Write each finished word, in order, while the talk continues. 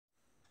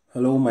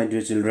Hello my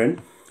dear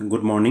children,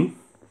 good morning.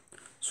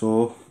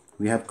 So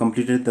we have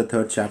completed the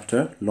third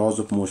chapter, laws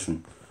of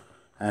motion,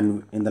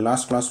 and in the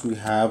last class we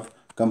have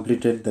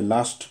completed the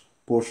last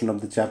portion of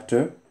the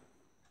chapter,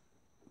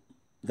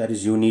 that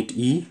is unit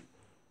E,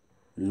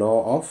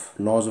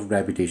 laws of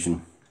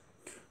gravitation.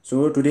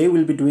 So today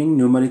we'll be doing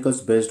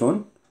numericals based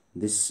on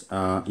this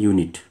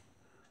unit.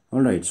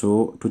 Alright,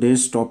 so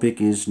today's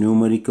topic is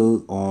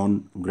numerical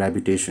on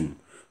gravitation.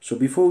 So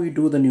before we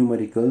do the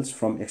numericals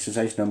from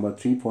exercise number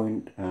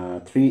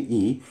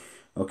 3.3e,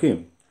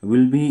 okay,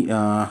 we'll be we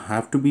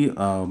have to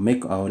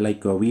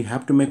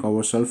make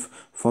ourselves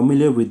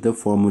familiar with the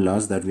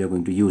formulas that we are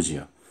going to use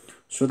here.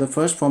 So the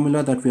first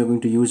formula that we are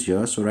going to use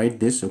here, so write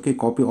this, okay,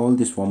 copy all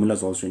these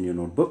formulas also in your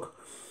notebook.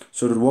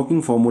 So the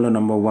working formula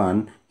number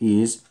one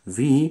is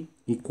V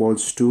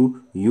equals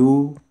to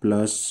U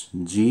plus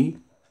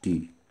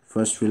GT.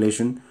 First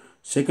relation.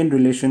 Second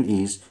relation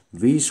is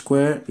V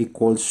square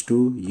equals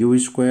to U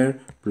square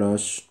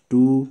plus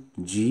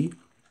 2GH.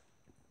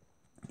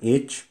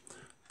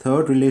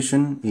 Third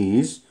relation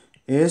is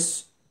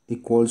S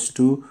equals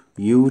to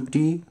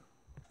UT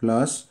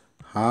plus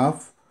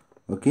half,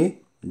 okay,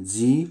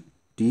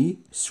 GT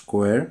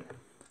square.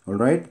 All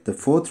right. The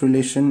fourth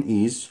relation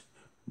is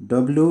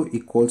W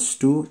equals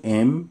to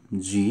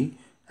mg,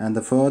 and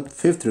the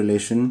fifth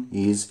relation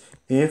is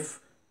F,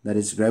 that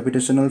is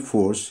gravitational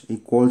force,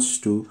 equals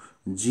to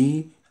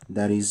G,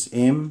 that is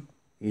m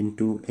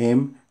into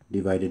m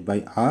divided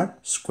by r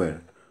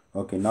square.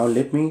 Okay, now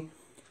let me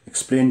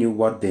explain you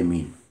what they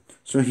mean.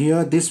 So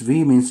here this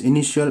V means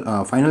initial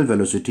final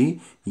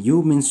velocity,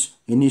 U means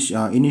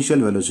initial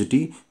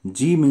velocity,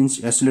 G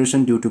means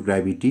acceleration due to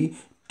gravity,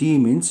 T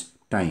means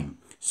time.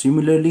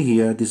 Similarly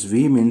here this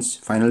V means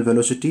final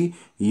velocity,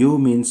 U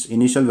means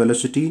initial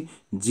velocity,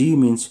 G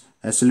means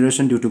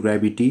acceleration due to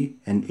gravity,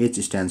 and H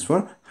stands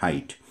for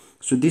height.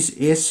 So this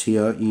S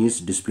here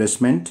is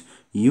displacement,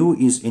 U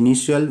is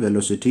initial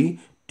velocity,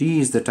 T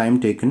is the time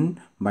taken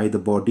by the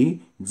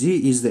body,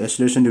 G is the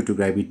acceleration due to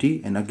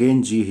gravity, and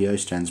again G here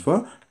stands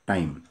for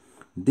time.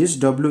 This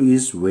W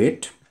is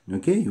weight,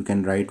 okay, you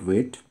can write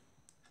weight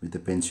with a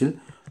pencil,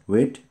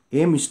 weight.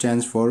 M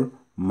stands for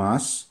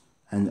mass,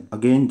 and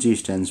again G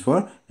stands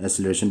for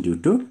acceleration due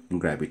to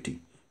gravity.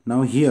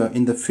 Now here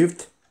in the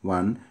fifth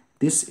one,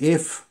 this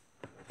F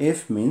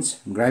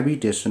means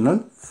gravitational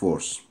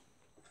force.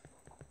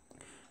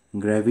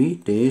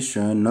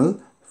 Gravitational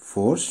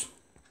force.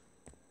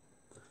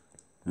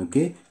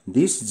 Okay,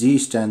 this G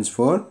stands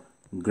for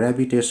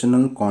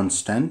gravitational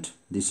constant.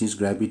 This is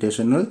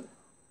gravitational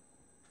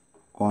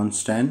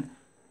constant.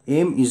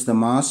 M is the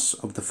mass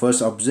of the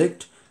first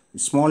object,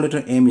 small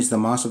letter m is the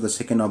mass of the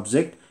second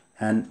object,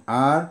 and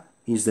r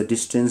is the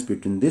distance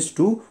between these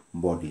two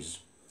bodies.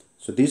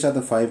 So these are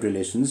the five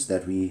relations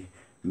that we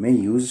may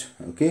use,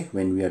 okay,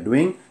 when we are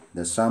doing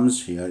the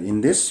sums here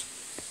in this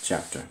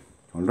chapter.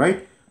 All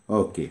right,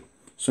 okay,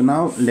 so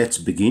now let's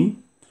begin.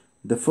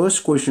 The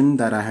first question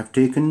that I have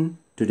taken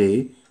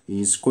today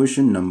is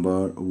question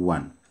number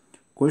 1.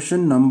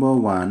 Question number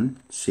 1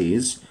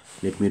 says,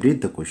 let me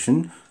read the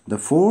question. The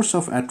force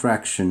of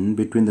attraction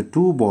between the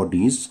two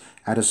bodies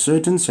at a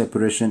certain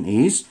separation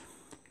is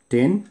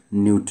 10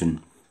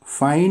 Newton.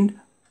 Find,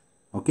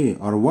 okay,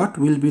 or what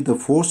will be the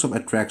force of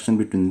attraction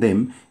between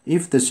them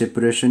if the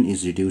separation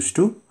is reduced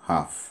to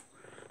half.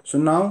 So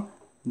now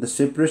the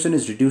separation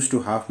is reduced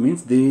to half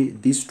means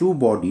these two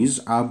bodies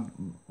are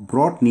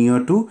brought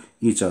near to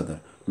each other.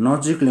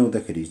 नजिक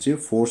ल्याउँदाखेरि चाहिँ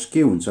force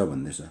के हुन्छ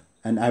भन्दैछ.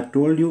 And I've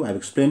told you, I've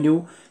explained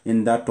you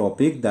in that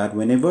topic that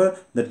whenever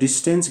the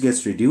distance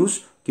gets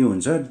reduced, के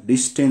हुन्छ,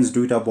 distance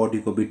दुईटा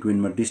body को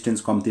between मा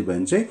distance कम्ती भयो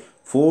भने चाहिँ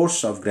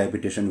force of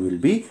gravitation will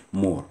be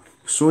more.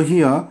 So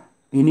here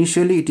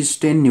initially it is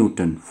 10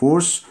 Newton.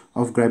 Force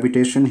of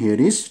gravitation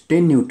here is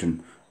 10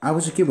 Newton. अब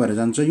चाहिँ के भएर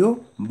जान्छ, यो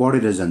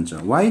बढेर जान्छ.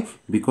 Why?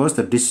 Because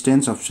the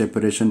distance of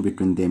separation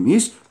between them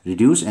is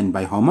reduced, and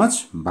by how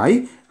much?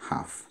 By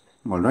half.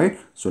 All right,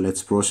 so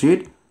let's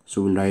proceed.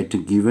 So we'll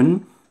write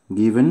given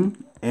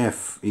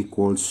F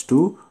equals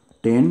to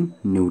 10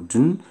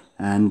 Newton,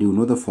 and you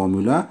know the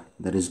formula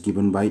that is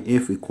given by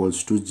F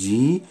equals to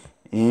G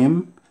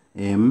m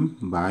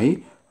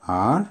by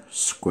r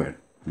square.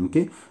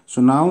 Okay,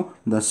 so now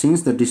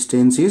since the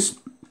distance is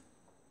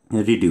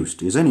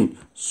reduced, isn't it?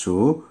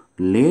 So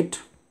let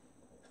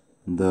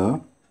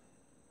the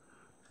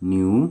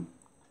new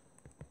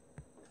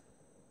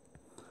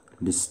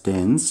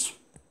distance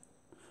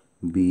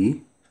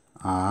be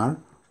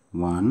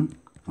r1.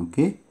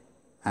 okay,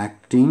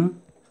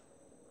 acting,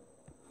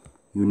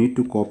 you need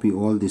to copy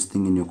all this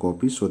thing in your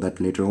copy so that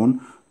later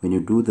on when you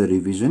do the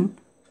revision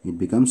it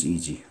becomes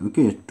easy.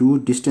 Okay,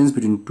 distance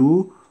between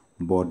two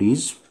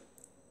bodies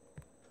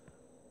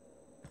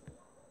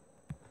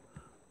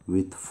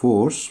with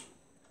force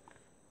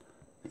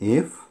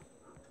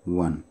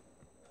F1,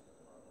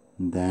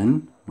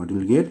 then what you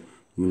will get?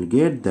 You will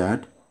get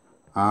that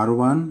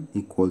R1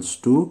 equals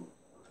to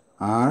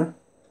R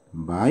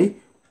by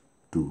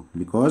 2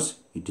 because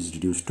it is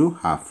reduced to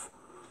half.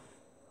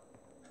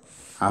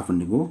 Half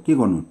and go,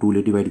 2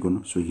 le divide.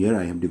 So here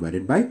I have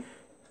divided by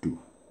 2.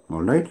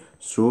 All right,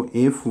 so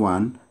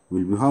F1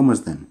 will be how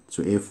much then?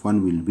 So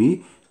F1 will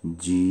be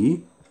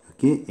G,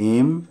 okay,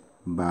 M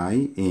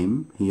by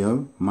M.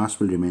 Here mass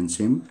will remain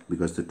same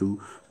because the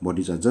two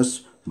bodies are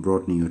just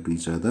brought near to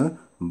each other,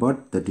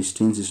 but the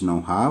distance is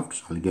now halved,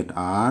 so I'll get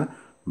R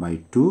by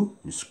 2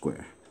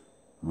 square.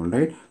 All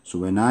right, so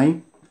when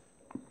I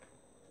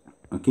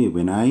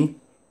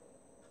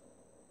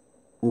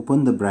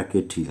open the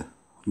bracket here,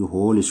 you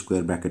whole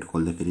square bracket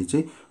call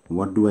the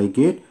what do I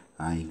get?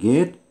 I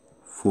get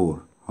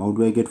 4. How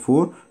do I get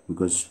 4?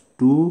 Because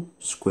 2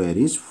 square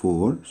is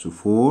 4, so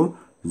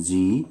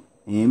 4g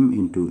m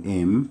into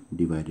m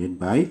divided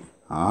by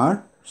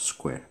r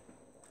square.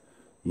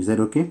 Is that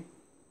okay?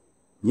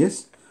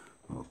 Yes.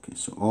 Okay,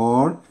 so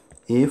or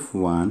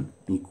F1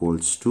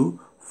 equals to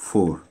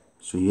 4.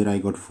 So here I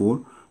got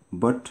 4,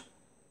 but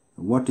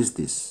what is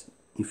this?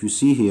 If you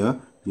see here,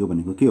 यो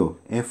भनेको के हो?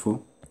 F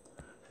हो.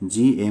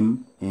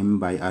 Gm m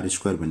by r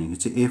square भनेको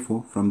चाहिँ F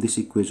हो from this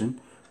equation,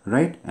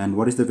 right? And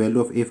what is the value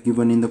of F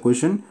given in the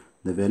question?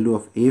 The value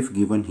of F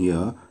given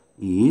here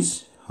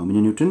is how many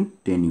Newton?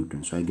 10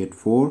 Newton. So I get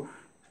 4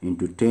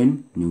 into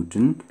 10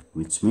 Newton,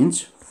 which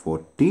means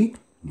 40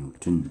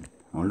 Newton.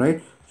 All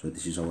right. So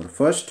this is our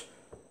first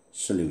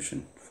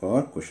solution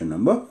for question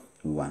number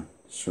 1.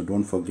 So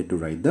don't forget to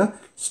write the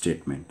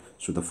statement.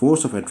 So the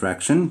force of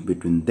attraction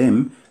between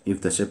them,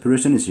 if the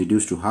separation is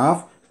reduced to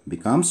half,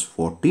 becomes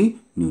 40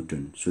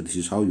 Newton. So this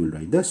is how you will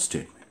write the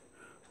statement.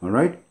 All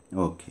right.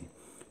 Okay.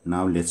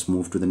 Now let's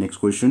move to the next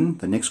question.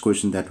 The next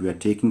question that we are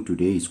taking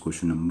today is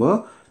question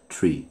number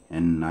 3.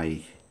 And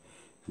I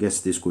guess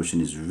this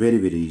question is very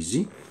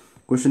easy.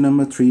 Question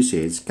number 3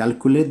 says,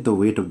 calculate the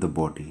weight of the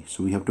body.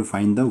 So we have to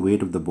find the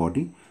weight of the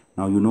body.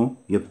 Now you know,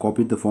 you have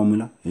copied the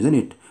formula, isn't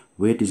it?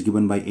 Weight is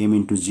given by m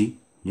into g.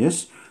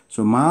 Yes.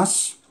 So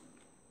mass,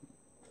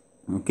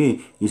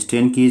 okay, is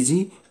 10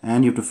 kg,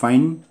 and you have to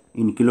find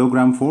in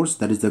kilogram force,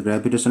 that is the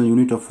gravitational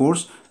unit of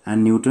force,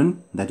 and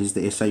Newton, that is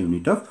the SI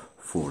unit of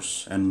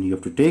force. And you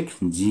have to take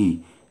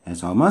g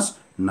as how much?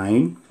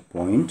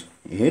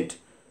 9.8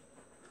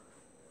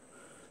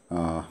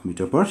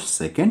 meter per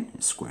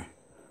second square.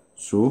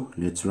 So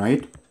let's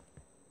write,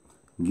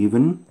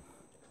 given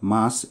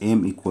mass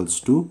m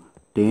equals to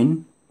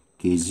 10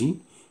 kg,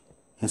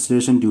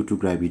 acceleration due to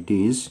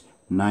gravity is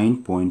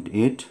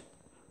 9.8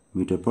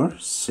 meter per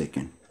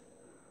second.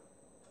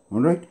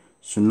 All right.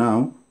 So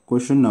now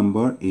question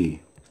number A, you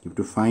have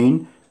to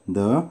find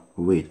the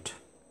weight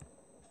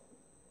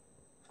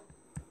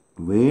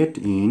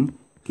in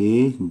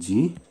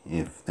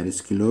kgf, that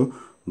is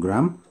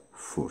kilogram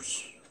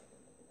force.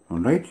 All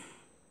right,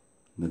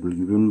 that will be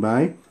given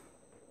by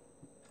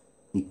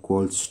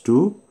equals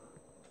to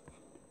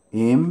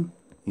m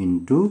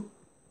into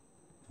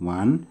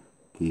 1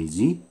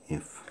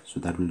 kgf. So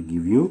that will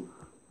give you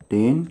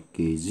 10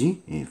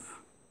 kgf.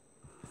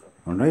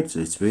 All right, so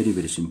it's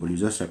very simple. You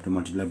just have to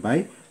multiply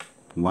by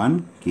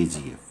 1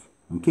 kgf.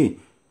 Okay,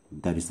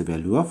 that is the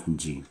value of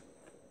g.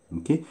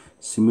 Okay,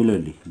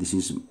 similarly, this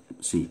is,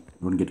 see,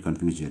 don't get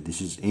confused here,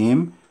 this is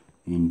m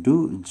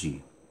into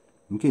g.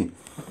 Okay,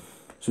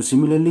 so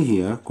similarly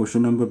here,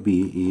 question number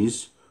B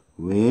is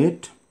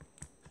weight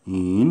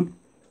in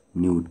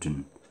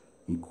Newton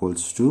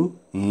equals to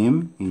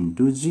m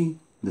into g.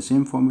 The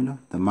same formula.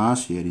 The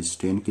mass here is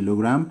 10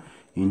 kilogram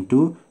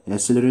into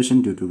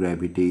acceleration due to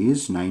gravity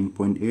is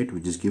 9.8,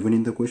 which is given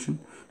in the question.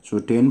 So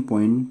 10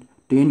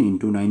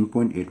 into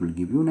 9.8 will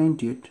give you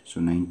 98. So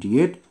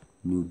 98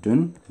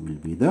 Newton will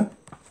be the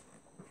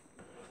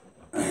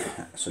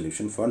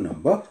solution for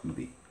number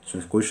B.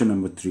 So question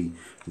number 3,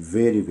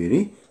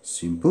 very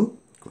simple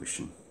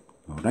question.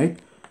 All right.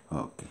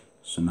 Okay.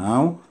 So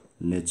now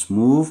let's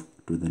move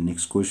to the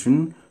next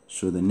question.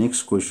 So the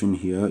next question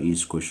here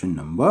is question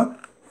number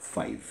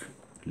 5.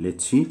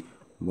 Let's see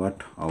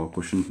what our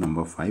question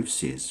number 5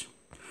 says.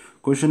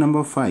 Question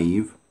number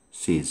 5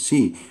 says,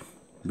 see,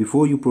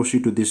 before you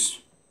proceed to this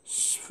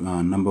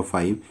number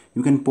 5,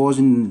 you can pause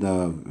in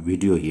the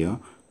video here,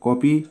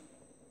 copy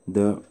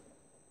the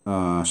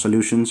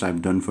solutions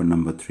I've done for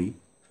number 3.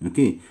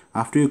 Okay,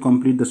 after you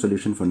complete the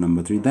solution for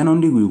number 3, then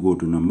only we go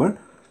to number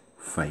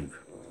 5.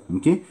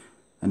 Okay,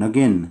 and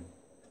again,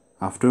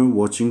 after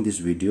watching this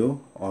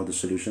video or the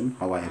solution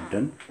how I have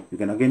done, you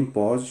can again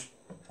pause,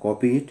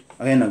 copy it,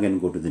 and again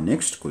go to the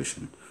next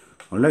question.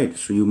 All right,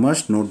 so you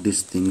must note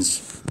these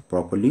things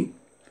properly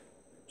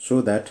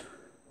so that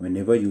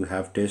whenever you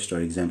have tests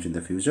or exams in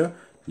the future,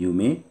 you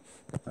may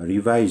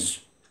revise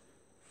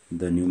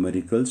the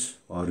numericals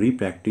or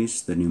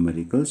re-practice the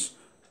numericals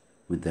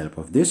with the help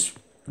of this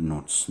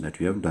notes that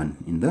you have done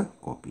in the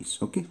copies.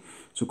 Okay,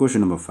 so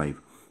question number 5.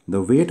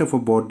 The weight of a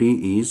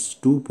body is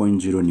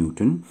 2.0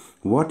 Newton.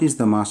 What is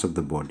the mass of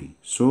the body?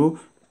 So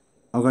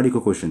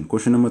अगाडिको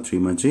question number 3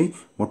 मा चाहिँ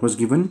what was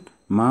given?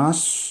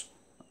 Mass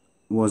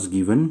was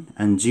given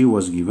and g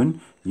was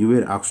given. You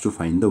were asked to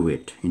find the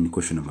weight in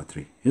question number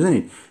 3, isn't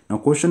it? Now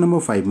question number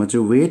 5 मा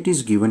चाहिँ weight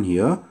is given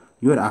here.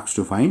 You are asked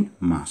to find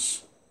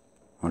mass.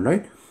 All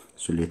right,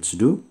 so let's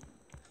do.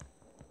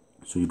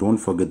 So you don't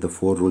forget the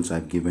 4 rules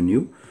I've given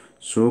you.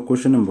 So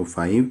question number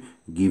 5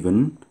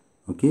 given,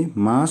 Okay,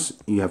 mass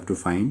you have to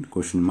find,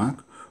 question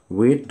mark.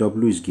 Weight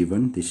W is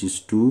given, this is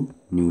 2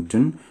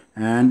 Newton,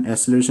 and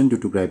acceleration due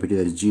to gravity,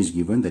 that is G, is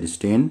given, that is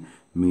 10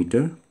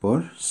 meter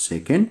per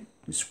second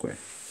square.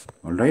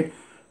 All right,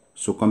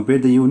 so compare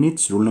the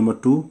units. Rule number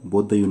 2,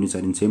 both the units are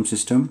in same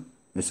system,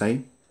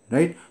 SI,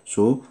 right?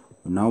 So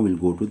now we'll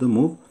go to the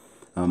move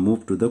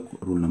to the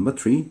rule number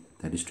 3,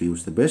 that is to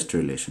use the best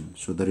relation.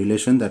 So the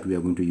relation that we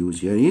are going to use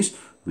here is,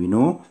 we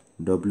know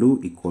W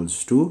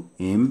equals to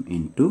M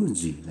into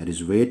G, that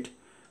is weight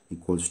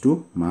equals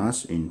to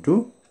mass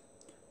into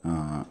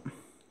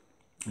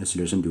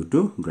acceleration due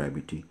to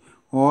gravity,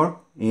 or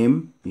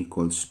M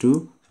equals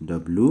to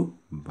W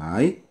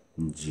by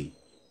G.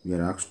 We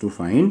are asked to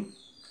find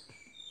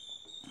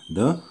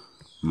the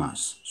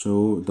mass.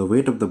 So the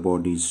weight of the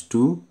body is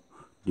 2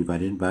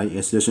 divided by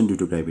acceleration due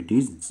to gravity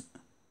is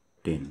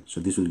 10. So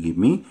this will give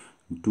me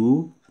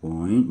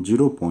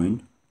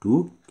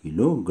 0.2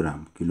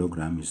 kilogram.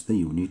 Kilogram is the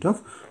unit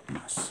of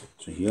mass.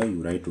 So here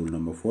you write rule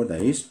number 4,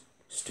 that is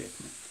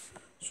statement.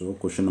 So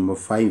question number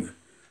 5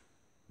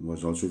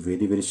 was also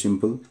very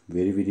simple,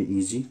 very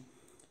easy,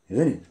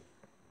 isn't it?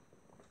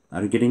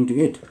 Are you getting to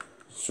it?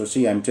 So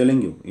see, I'm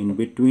telling you, in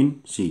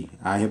between, see,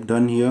 I have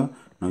done here.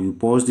 Now you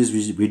pause this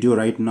video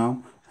right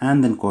now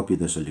and then copy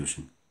the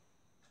solution.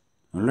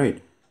 All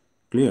right,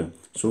 clear?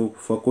 So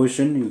for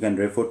question, you can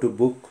refer to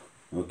book.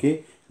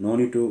 Okay, no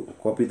need to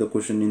copy the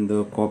question in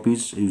the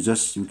copies.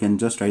 You can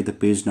just write the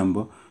page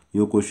number.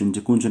 Your question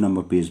kuncha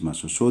number page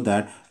master, so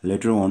that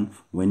later on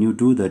when you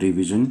do the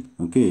revision,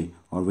 okay,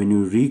 or when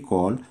you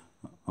recall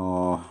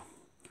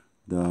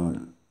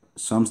the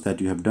sums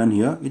that you have done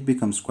here, it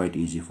becomes quite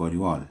easy for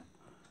you all.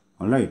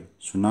 All right,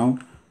 so now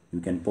you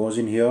can pause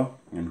in here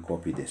and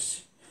copy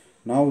this.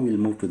 Now we'll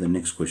move to the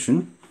next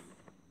question.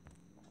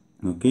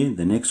 Okay,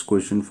 the next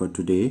question for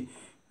today,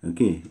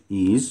 okay,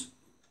 is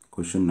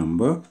question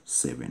number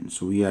 7.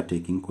 So we are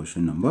taking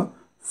question number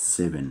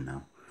 7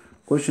 now.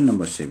 Question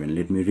number 7,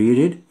 let me read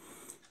it.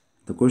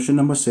 The question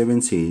number 7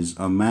 says,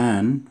 a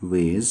man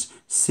weighs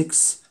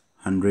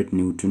 600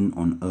 Newton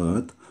on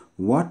earth.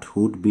 What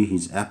would be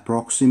his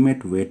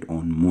approximate weight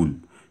on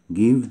moon?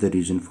 Give the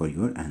reason for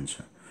your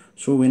answer.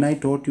 So when I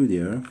taught you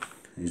there,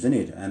 isn't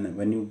it, and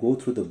when you go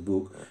through the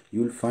book,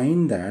 you will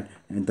find that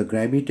the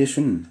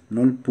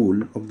gravitational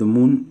pull of the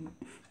moon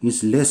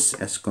is less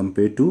as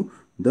compared to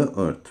the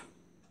earth.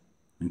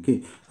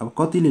 Okay, अब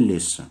कतिले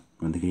less छ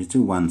भन्दाखेरि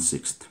चाहिँ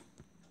 1/6.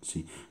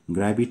 See,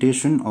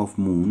 gravitation of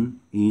moon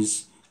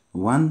is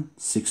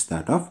 1/6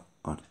 that of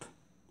earth.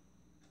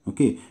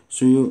 Okay,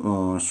 so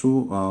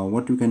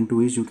what you can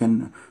do is you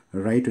can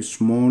write a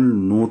small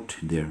note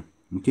there.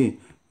 Okay,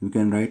 you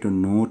can write a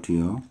note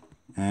here,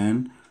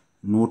 and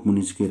note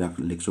मुनि चाहिँ के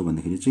लेख्छौ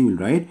भन्दाखेरि चाहिँ you will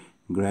write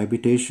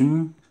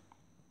gravitation,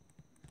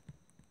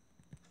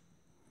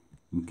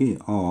 okay,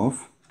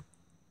 of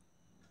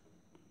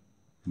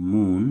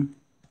moon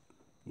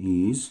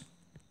is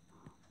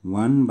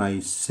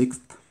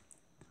 1/6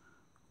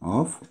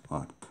 of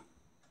earth.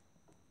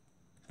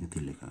 यति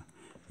लेखा,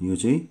 यो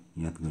चाहिँ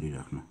याद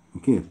गरिराख्नु.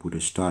 Okay, put a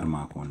star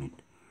mark on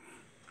it.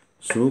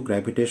 So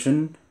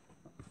gravitation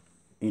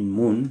in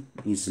moon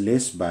is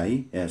less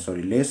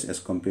as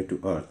compared to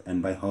earth,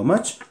 and by how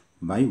much?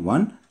 By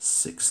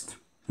 1/6.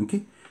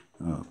 Okay,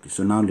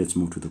 so now let's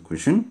move to the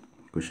question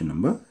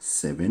number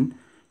 7.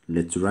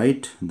 Let's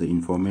write the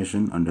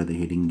information under the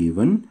heading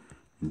given.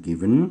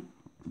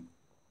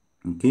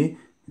 Okay,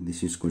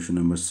 this is question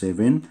number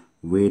 7.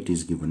 Weight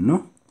is given,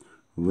 no?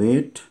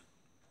 Weight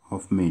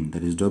of man,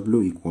 that is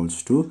W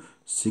equals to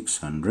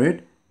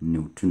 600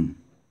 Newton,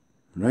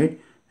 right?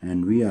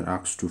 And we are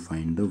asked to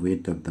find the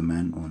weight of the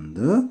man on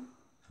the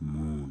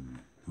moon.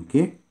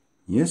 Okay,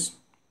 yes.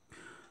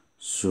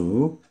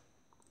 So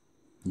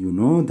you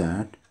know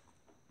that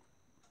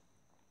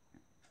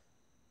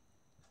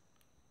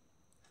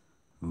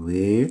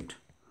weight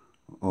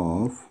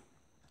of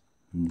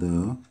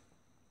the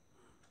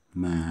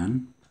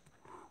man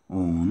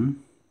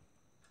on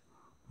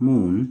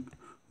moon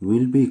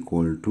will be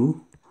equal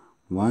to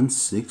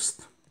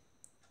 1/6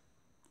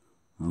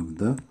 of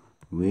the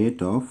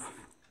weight of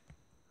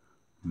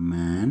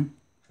man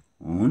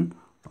on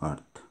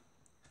earth.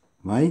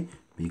 Why?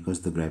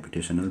 Because the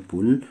gravitational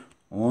pull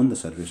on the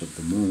surface of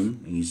the moon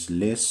is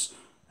less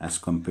as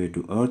compared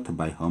to earth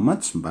by how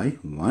much? By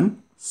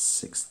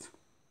 1/6.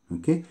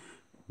 Okay,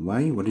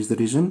 why? What is the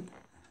reason?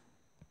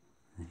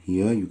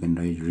 Here you can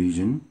write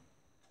reason.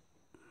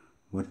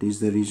 What is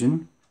the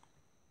reason?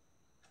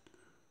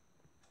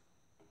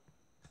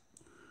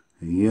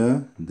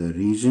 Here the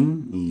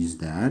reason is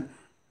that,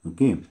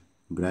 okay,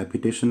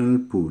 gravitational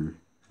pull,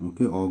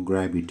 okay, or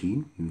gravity,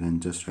 you can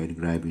just write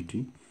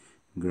gravity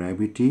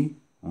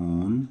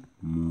on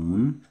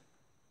moon,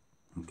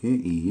 okay,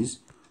 is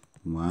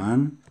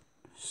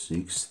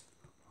 1/6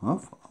 of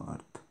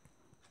earth.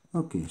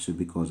 Okay, so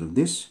because of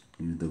this,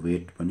 the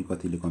weight pani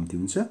कतिले कम्ती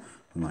हुन्छ?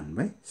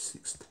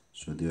 1/6.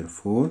 So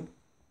therefore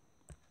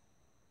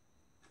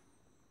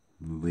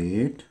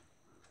weight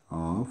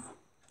of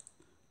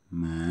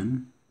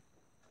man,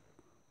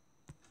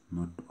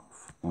 not of,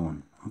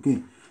 on,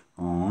 okay,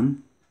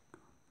 on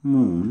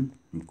moon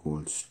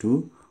equals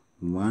to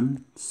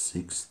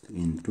 1/6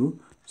 into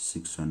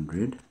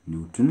 600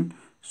 Newton.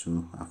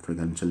 So after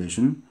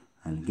cancellation,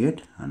 I'll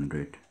get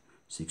 100.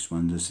 6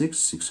 1 is 6,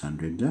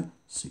 600 is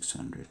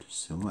 600.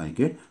 So I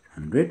get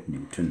 100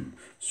 Newton.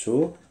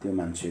 So the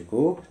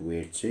mancheko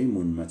weight chai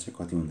moon ma chai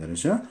kati hunda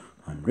rahecha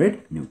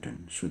 100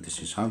 Newton. So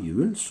this is how you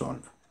will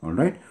solve.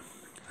 Alright.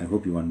 I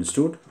hope you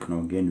understood. Now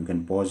again you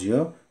can pause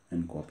here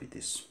and copy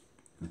this.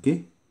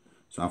 Okay.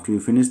 So after you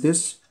finish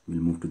this,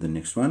 we'll move to the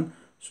next one.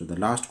 So the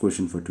last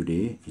question for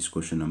today is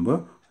question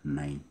number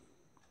 9.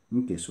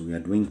 Okay, so we are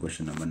doing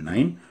question number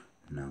 9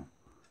 now.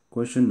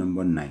 Question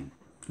number 9.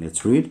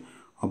 Let's read.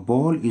 A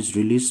ball is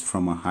released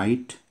from a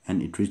height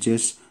and it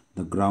reaches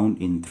the ground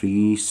in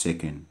 3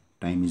 seconds.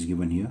 Time is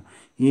given here.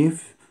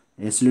 If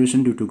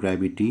acceleration due to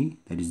gravity,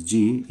 that is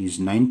g, is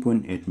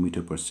 9.8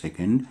 meter per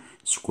second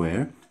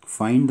square,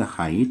 find the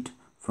height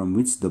from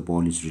which the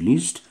ball is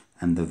released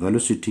and the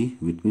velocity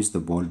with which the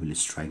ball will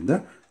strike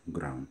the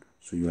ground.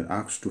 So you are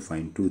asked to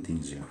find two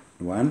things here.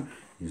 One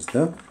is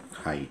the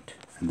height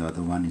and the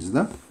other one is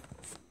the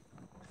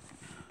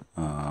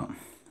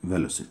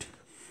velocity.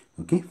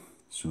 Okay,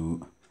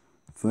 so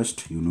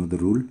first you know the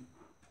rule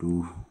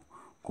to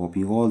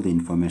copy all the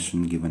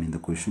information given in the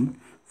question.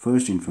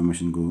 First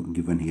information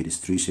given here is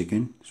 3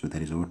 seconds, so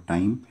that is our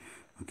time.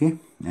 Okay,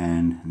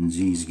 and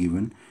g is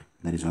given,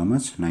 that is how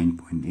much?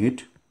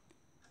 9.8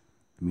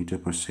 meter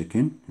per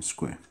second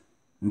square.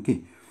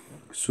 Okay,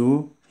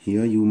 so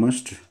here you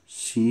must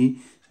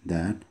see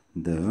that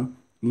the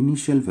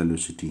initial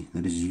velocity,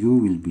 that is u,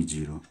 will be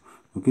 0.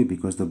 Okay,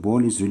 because the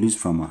ball is released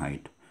from a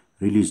height.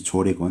 Release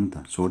छोडेको हो नि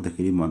त,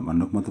 छोड्दाखेरि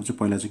भन्नुको मतलब चाहिँ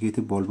पहिला चाहिँ के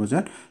थियो, बल was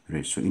at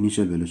rest. So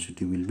initial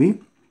velocity will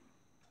be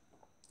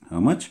how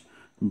much?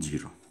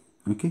 0.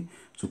 Okay,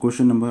 so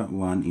question number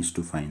 1 is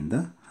to find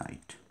the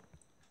height.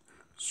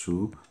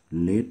 So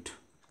let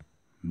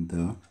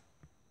the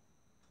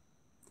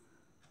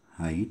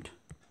height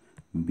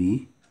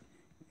be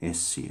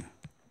s here.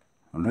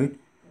 All right.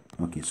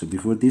 Okay, so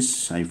before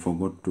this I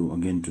forgot to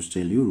again to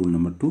tell you rule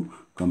number 2,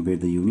 compare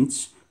the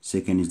units.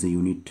 Second is the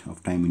unit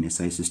of time in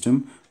SI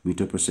system.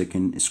 Meter per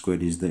second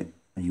squared is the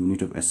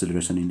unit of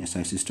acceleration in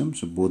SI system.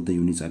 So both the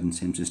units are in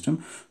same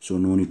system, so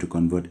no need to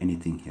convert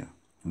anything here.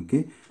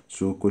 Okay,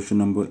 so question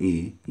number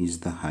A is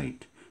the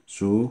height.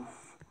 So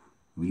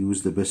we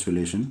use the best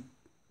relation.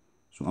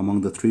 So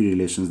among the 3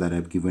 relations that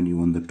I've given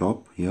you on the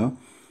top here,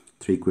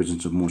 3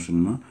 equations of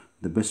motion,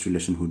 the best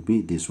relation would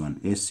be this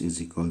one. S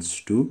is equals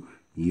to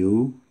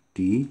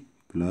ut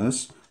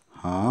plus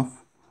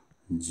half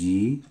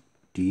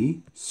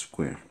gt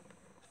square.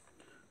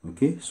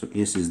 Okay, so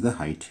s is the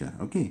height here.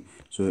 Okay,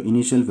 so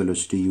initial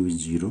velocity u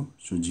is 0,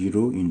 so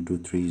 0 into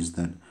 3 is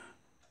the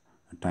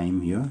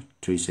time here,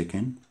 3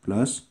 seconds,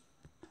 plus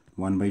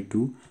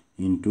 1/2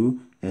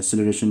 into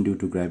acceleration due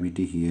to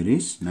gravity here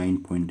is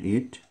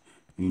 9.8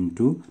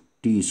 into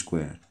t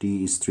square.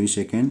 T is 3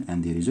 seconds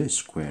and there is a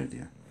square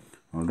there.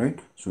 All right,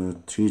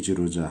 so 3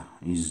 zeros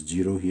is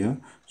 0 here,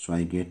 so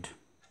I get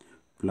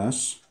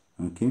plus.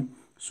 Okay,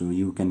 so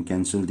you can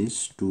cancel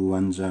this. 2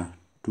 1s are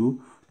 2,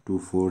 2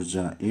 4s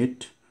are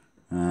 8,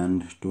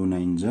 and 2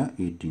 9s are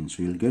 18.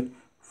 So you'll get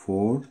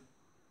 4.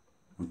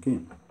 Okay,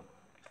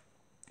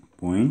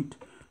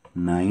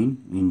 0.9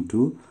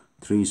 into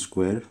 3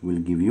 square will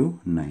give you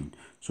 9.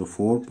 So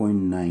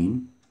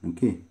 4.9.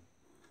 Okay,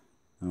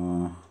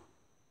 2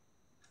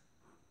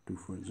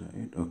 4s are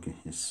 8. Okay,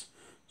 yes.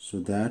 So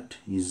that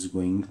is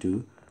going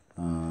to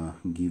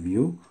give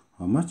you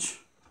how much?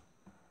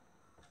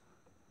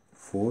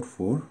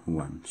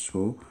 441.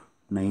 So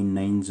 9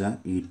 9s are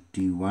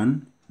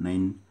 81.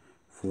 9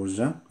 4s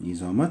are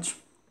is how much?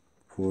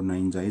 4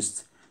 9s are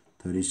is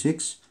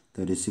 36.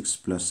 36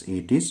 plus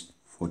 8 is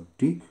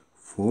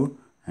 44,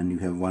 and you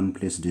have 1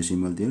 place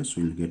decimal there,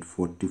 so you'll get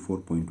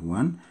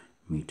 44.1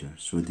 meter.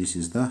 So this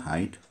is the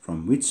height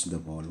from which the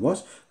ball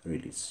was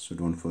released. So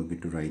don't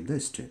forget to write the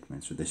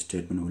statement. So the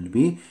statement will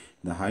be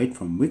the height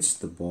from which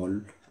the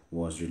ball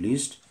was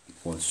released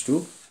equals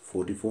to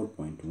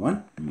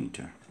 44.1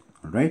 meter.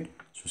 All right,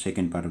 so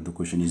second part of the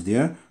question is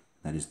there,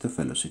 that is the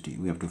velocity.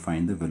 We have to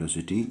find the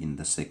velocity in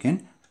the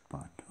second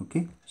part.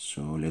 Okay,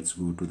 so let's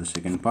go to the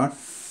second part.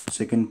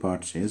 Second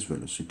part says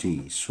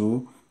velocity.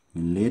 So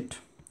let,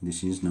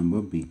 this is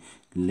number B,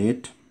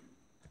 let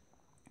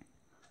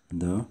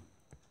the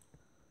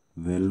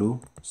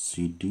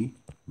velocity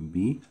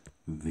be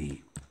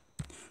v.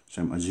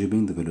 So I'm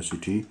assuming the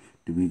velocity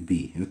to be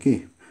b,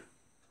 okay,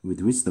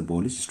 with which the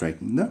ball is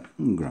striking the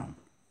ground.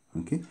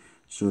 Okay,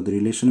 so the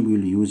relation we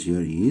will use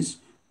here is,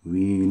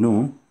 we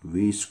know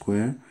v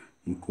square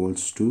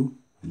equals to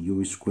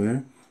u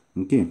square,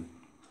 okay,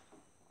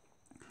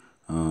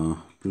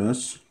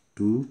 plus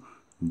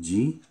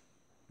 2gh,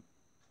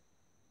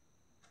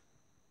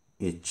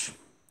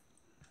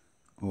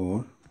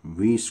 or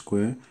v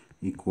square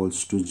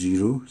equals to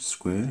 0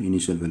 square,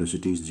 initial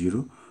velocity is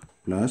 0,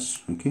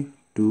 plus, okay,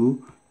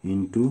 2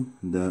 into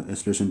the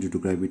acceleration due to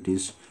gravity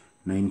is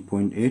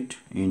 9.8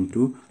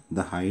 into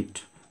the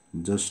height,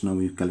 just now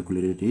we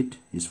calculated it,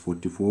 is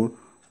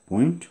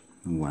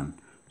 44.1.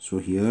 so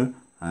here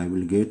I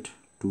will get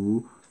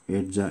 2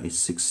 8 ja is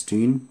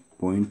 16,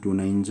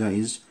 0.29 ja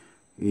is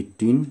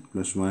 18,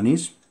 plus 1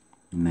 is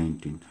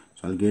 19.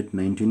 So I'll get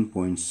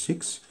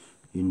 19.6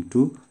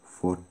 into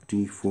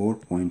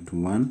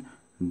 44.1.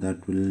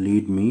 That will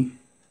lead me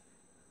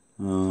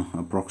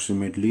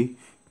approximately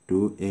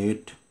to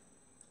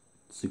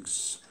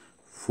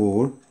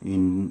 864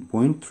 in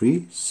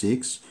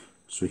 0.36.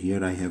 So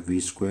here I have v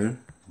square,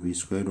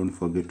 don't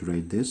forget to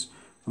write this,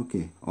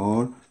 okay,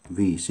 or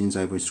v, since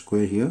I have a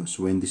square here,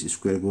 so when this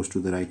square goes to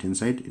the right hand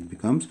side it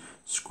becomes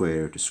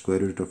square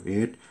root of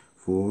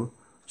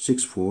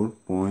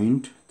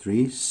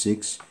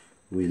 8,464.36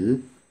 will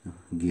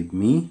give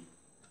me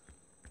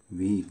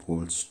v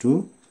equals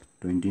to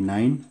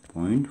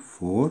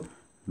 29.4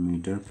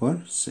 meter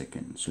per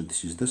second. So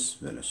this is the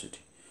velocity.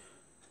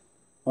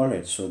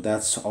 Alright, so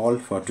that's all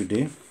for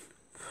today.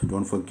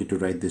 Don't forget to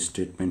write this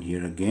statement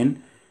here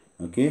again.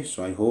 Okay,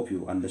 so I hope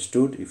you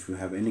understood. If you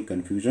have any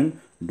confusion,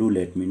 do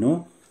let me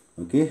know.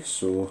 Okay,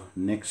 so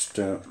next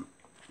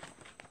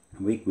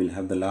week we'll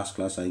have the last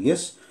class, I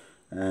guess,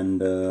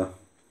 and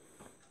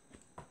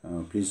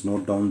please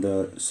note down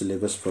the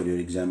syllabus for your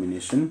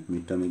examination,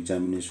 midterm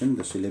examination.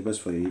 The syllabus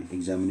for your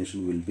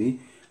examination will be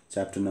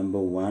chapter number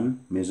 1,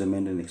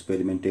 measurement and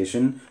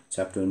experimentation,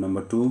 chapter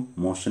number 2,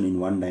 motion in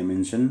one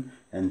dimension,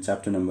 and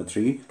chapter number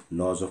 3,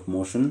 laws of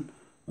motion,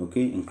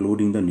 okay,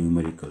 including the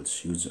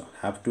numericals. You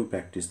have to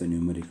practice the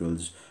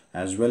numericals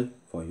as well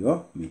for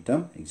your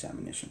midterm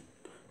examination.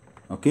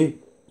 Okay,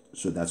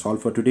 so that's all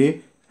for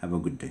today. Have a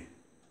good day.